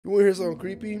You want to hear something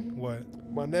creepy? What?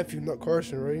 My nephew, Nut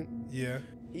Carson, right? Yeah.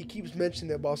 He keeps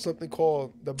mentioning about something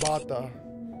called the bata,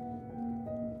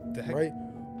 The heck? right?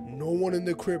 No one in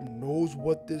the crib knows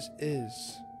what this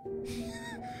is.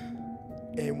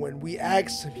 And when we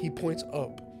ask him, he points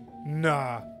up.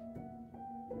 Nah.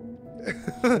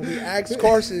 When we ask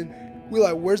Carson, we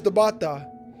like, where's the bata?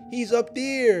 He's up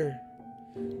there.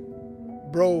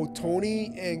 Bro,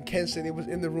 Tony and Ken said they was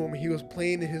in the room and he was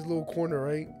playing in his little corner,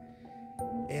 right?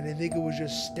 And the nigga was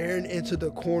just staring into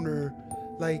the corner,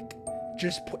 like,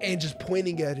 just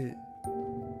pointing at it.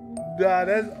 Nah,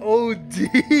 that's OD.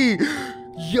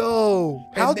 Yo.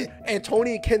 And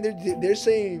Tony and Ken, they're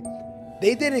saying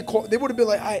they didn't call. They would have been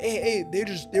like, hey.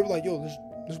 They were like, yo,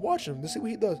 let's watch him. Let's see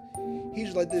what he does. He's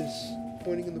just like this,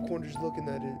 pointing in the corner, just looking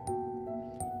at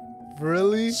it.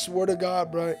 Really? Swear to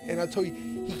God, bro. And I told you,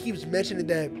 he keeps mentioning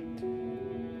that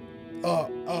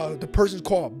the person's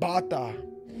called Bata,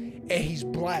 and he's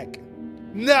black.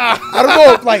 Nah. I don't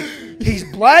know if like he's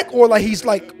black or like he's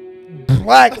like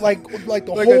black, like the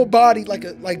Like whole a- body,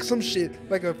 like some shit.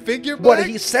 Like a figure black? But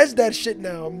he says that shit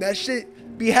now. And that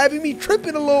shit be having me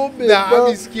tripping a little bit. Nah, bro.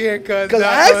 I be scared, cuz. Cause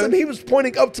I asked him, he was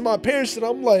pointing up to my parents, and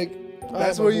I'm like,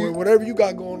 That's "All where right, my you- boy, whatever you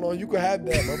got going on, you can have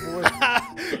that, my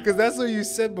Because that's what you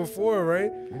said before, right?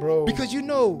 boy, bro." Because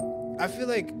I feel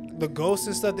like the ghosts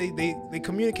and stuff, they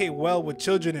communicate well with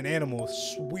children and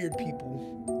animals. Weird people.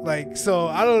 Like, so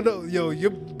I don't know. Yo, your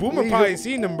Boomer Leave probably him-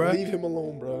 seen them, bro. Leave him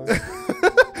alone, bro.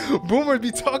 Boomer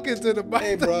be talking to the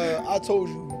Hey, bro, I told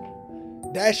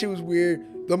you that shit was weird.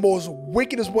 The most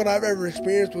wickedest one I've ever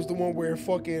experienced was the one where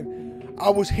fucking I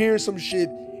was hearing some shit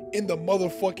in the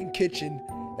motherfucking kitchen.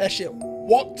 That shit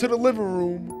walked to the living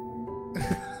room.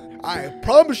 I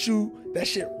promise you, that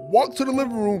shit walked to the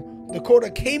living room. Dakota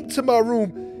came to my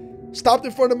room, stopped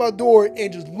in front of my door,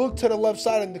 and just looked to the left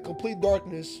side in the complete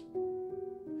darkness.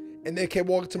 And then kept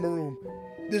walking to my room.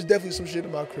 There's definitely some shit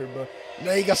in my crib, bro.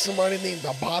 Now you got somebody named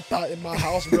the Bata in my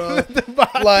house, bro.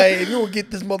 Like, you don't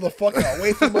get this motherfucker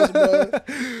away from us, bro.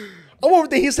 I'm over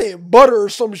there, he's saying butter or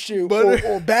some shit. Butter.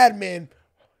 Or Batman.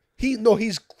 He's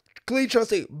clearly trying to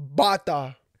say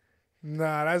Bata.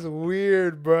 Nah, that's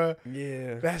weird, bro.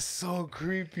 Yeah. That's so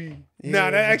creepy. Yeah.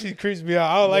 Nah, that actually creeps me out.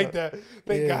 I don't like Yeah. that.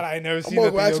 Thank Yeah. God I ain't never I'm seen gonna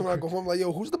nothing. go ask yo him when I go home, like,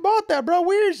 yo, who's the Bata, bro?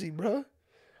 Where is he, bro?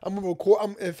 I'm gonna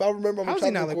record. If I remember, I'm gonna How's try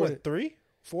he to now? Like, record what, it. 3?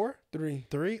 4? 3.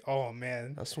 3? Oh,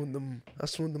 man. That's when them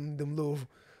little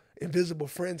invisible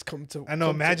friends come to. I know,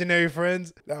 come to- imaginary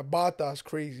friends. That Bata's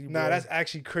crazy, bro. Nah, that's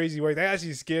actually crazy work. That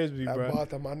actually scares me, that bro.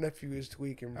 Bata. My nephew is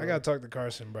tweaking, bro. I gotta talk to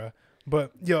Carson, bro.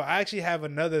 But yo, I actually have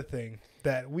another thing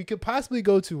that we could possibly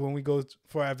go to when we go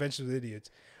for our Adventures with Idiots.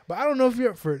 But I don't know if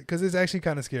you're up for it because it's actually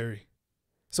kind of scary.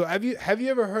 So have you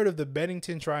ever heard of the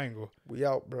Bennington Triangle? We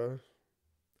out, bro.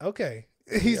 Okay.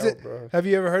 We out, bro. Have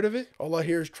you ever heard of it? All I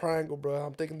hear is triangle, bro.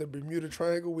 I'm thinking the Bermuda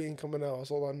Triangle. We ain't coming out.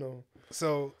 That's all I know.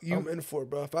 So I'm in for it,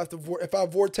 bro. If I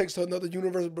vortex to another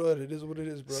universe, bro, it is what it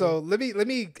is, bro. So let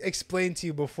me explain to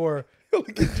you before. look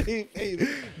at Jay face.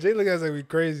 Jay look at us like we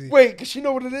crazy. Wait, cause she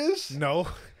know what it is? No.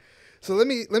 So let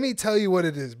me tell you what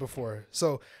it is before.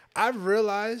 So I've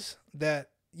realized that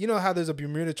you know how there's a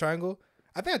Bermuda Triangle?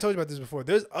 I think I told you about this before.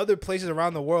 There's other places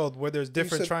around the world where there's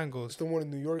different It's triangles. the one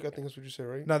in New York. I think that's what you said,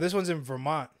 right? No, this one's in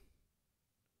Vermont.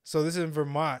 So this is in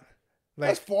Vermont.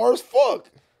 Like, That's far as fuck.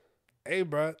 hey,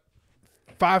 bro,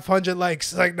 500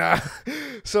 likes. Like, nah.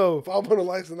 So 500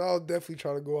 likes, and I'll definitely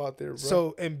try to go out there, bro.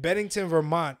 So in Bennington,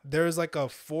 Vermont, there's like a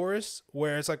forest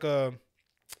where it's like a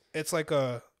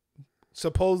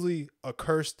supposedly a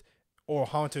cursed or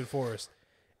haunted forest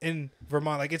in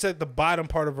Vermont. Like it's at the bottom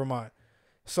part of Vermont.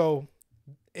 So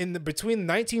between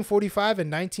 1945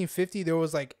 and 1950, there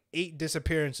was like 8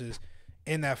 disappearances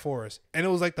in that forest, and it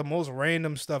was like the most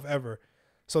random stuff ever.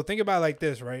 So think about it like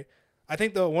this, right? I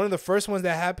think one of the first ones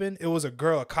that happened, it was a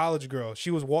girl, a college girl.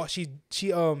 She was she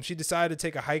decided to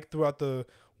take a hike throughout the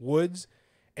woods,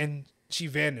 and she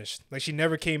vanished. Like she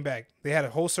never came back. They had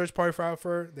a whole search party for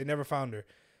her. They never found her.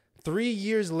 3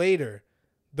 years later,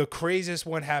 the craziest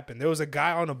one happened. There was a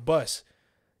guy on a bus.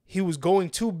 He was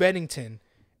going to Bennington,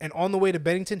 and on the way to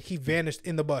Bennington, he vanished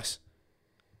in the bus.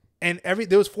 And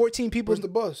there was 14 people. Where's the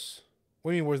bus?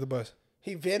 What do you mean, where's the bus?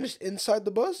 He vanished inside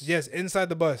the bus? Yes, inside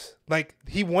the bus. Like,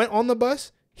 he went on the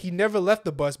bus. He never left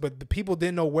the bus, but the people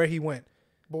didn't know where he went.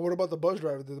 But what about the bus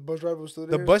driver? The bus driver was still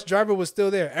there? The bus driver was still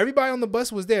there. Everybody on the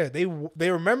bus was there. They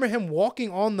remember him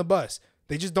walking on the bus.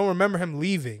 They just don't remember him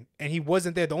leaving, and he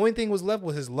wasn't there. The only thing was left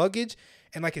was his luggage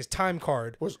and, like, his time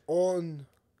card. Was on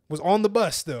the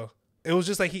bus still. It was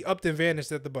just like he upped and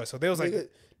vanished at the bus. So they was like...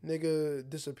 Nigga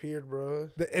disappeared, bro.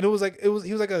 And he was like a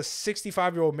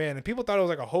 65-year-old man, and people thought it was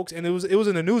like a hoax, and it was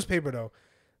in the newspaper though.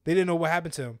 They didn't know what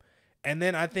happened to him, And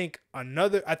then I think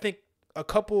a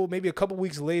couple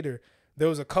weeks later, there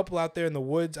was a couple out there in the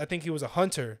woods. I think he was a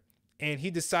hunter, and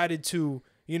he decided to,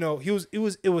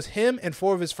 it was him and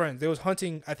 4 of his friends. They was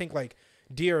hunting, I think, like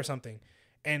deer or something,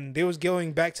 and they was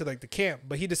going back to like the camp.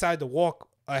 But he decided to walk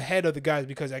ahead of the guys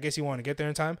because I guess he wanted to get there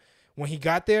in time. When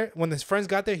his friends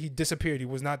got there, he disappeared. He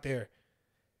was not there.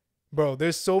 Bro,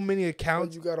 there's so many accounts.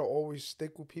 But you gotta always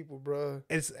stick with people, bro.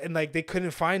 And like they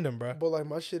couldn't find him, bro. But like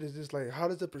my shit is just like, how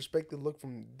does the perspective look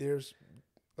from theirs?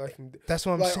 Like, that's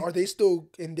what I'm like, saying. are they still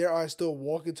in their eyes still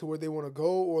walking to where they want to go,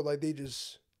 or like they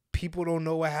just? People don't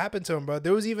know what happened to him, bro.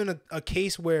 There was even a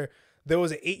case where there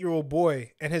was an 8-year-old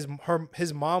boy and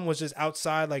his mom was just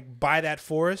outside like by that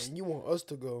forest. And you want us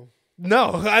to go?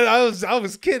 No, I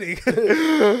was kidding.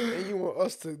 And you want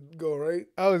us to go, right?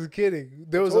 I was kidding.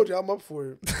 I told you I'm up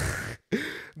for it.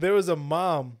 There was a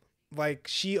mom, like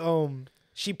she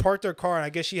parked her car and I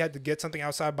guess she had to get something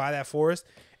outside by that forest,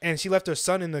 and she left her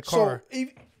son in the car.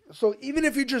 So even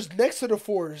if you're just next to the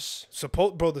forest,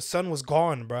 bro, the son was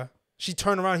gone, bro. She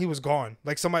turned around, he was gone.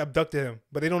 Like somebody abducted him,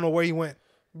 but they don't know where he went.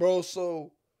 Bro,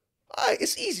 so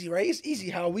it's easy, right? It's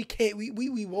easy how we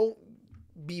won't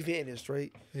be vanished,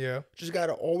 right? Yeah. Just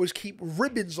gotta always keep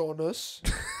ribbons on us.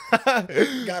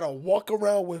 Gotta walk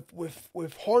around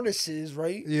with harnesses,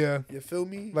 right? Yeah. You feel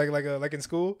me? Like in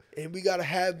school. And we gotta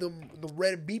have the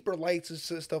red beeper lights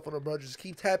and stuff on them, bro. Just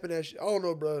keep tapping that shit. I don't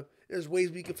know, bro. There's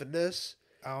ways we can finesse.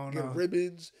 I don't get know.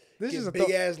 Ribbons. This is a big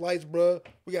ass lights, bro.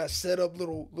 We gotta set up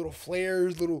little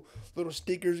flares, little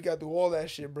stickers. We gotta do all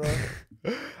that shit, bro.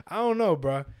 I don't know,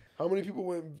 bro. How many people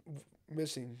went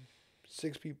missing?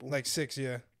 6 people. Like 6,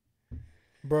 yeah.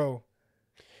 Bro.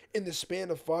 In the span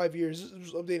of 5 years. This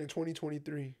was updated in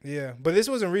 2023. Yeah. But this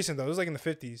wasn't recent, though. It was like in the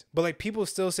 50s. But, like, people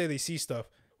still say they see stuff.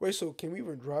 Wait, so can we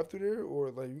even drive through there? Or,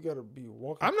 like, you got to be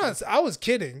walking? I was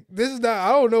kidding. This is not,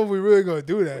 I don't know if we're really going to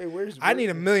do that. Wait, I need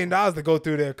 $1 million to go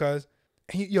through there, cuz.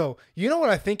 Yo, you know what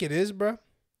I think it is, bro?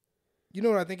 You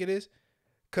know what I think it is?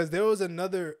 Because there was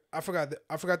another, I forgot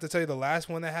to tell you the last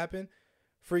one that happened.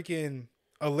 Freaking,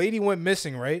 a lady went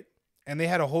missing, right? And they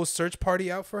had a whole search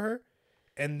party out for her.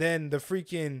 And then the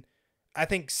freaking, I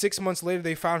think 6 months later,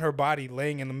 they found her body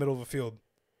laying in the middle of a field.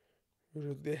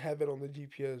 They have it on the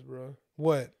GPS, bro.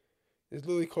 What? It's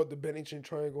literally called the Bennington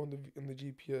Triangle in the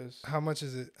GPS. How much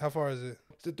is it? How far is it?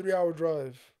 It's a 3-hour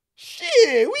drive.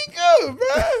 Shit, we good,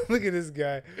 bro. Look at this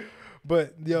guy.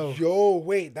 But, Yo,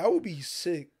 wait, that would be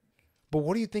sick. But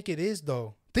what do you think it is,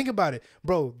 though? Think about it.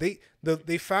 Bro,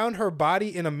 they found her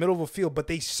body in the middle of a field, but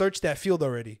they searched that field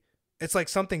already. It's like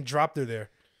something dropped her there.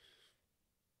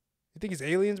 You think it's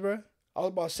aliens, bro? I was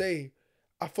about to say,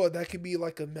 I thought that could be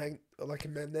like a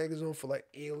magnetic zone for like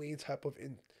alien type of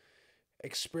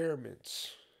experiments.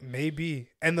 Maybe.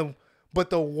 But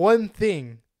the one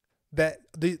thing that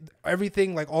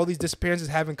everything, like all these disappearances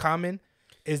have in common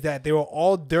is that they were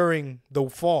all during the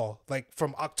fall, like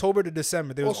from October to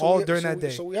December. They was all during that day.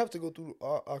 So we have to go through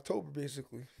October,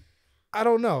 basically. I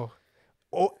don't know.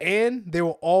 Oh, and they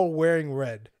were all wearing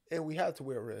red. And we have to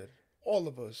wear red. All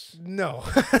of us. No.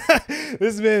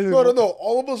 This man. No.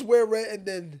 All of us wear red, and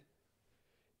then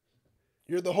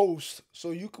you're the host,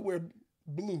 so you can wear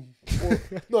blue. Or,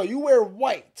 no, you wear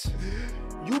white.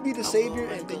 You be the savior,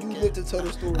 and then you live to tell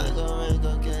the story. I'm gonna really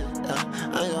go get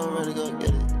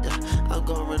it. I'm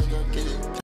gonna really go get it.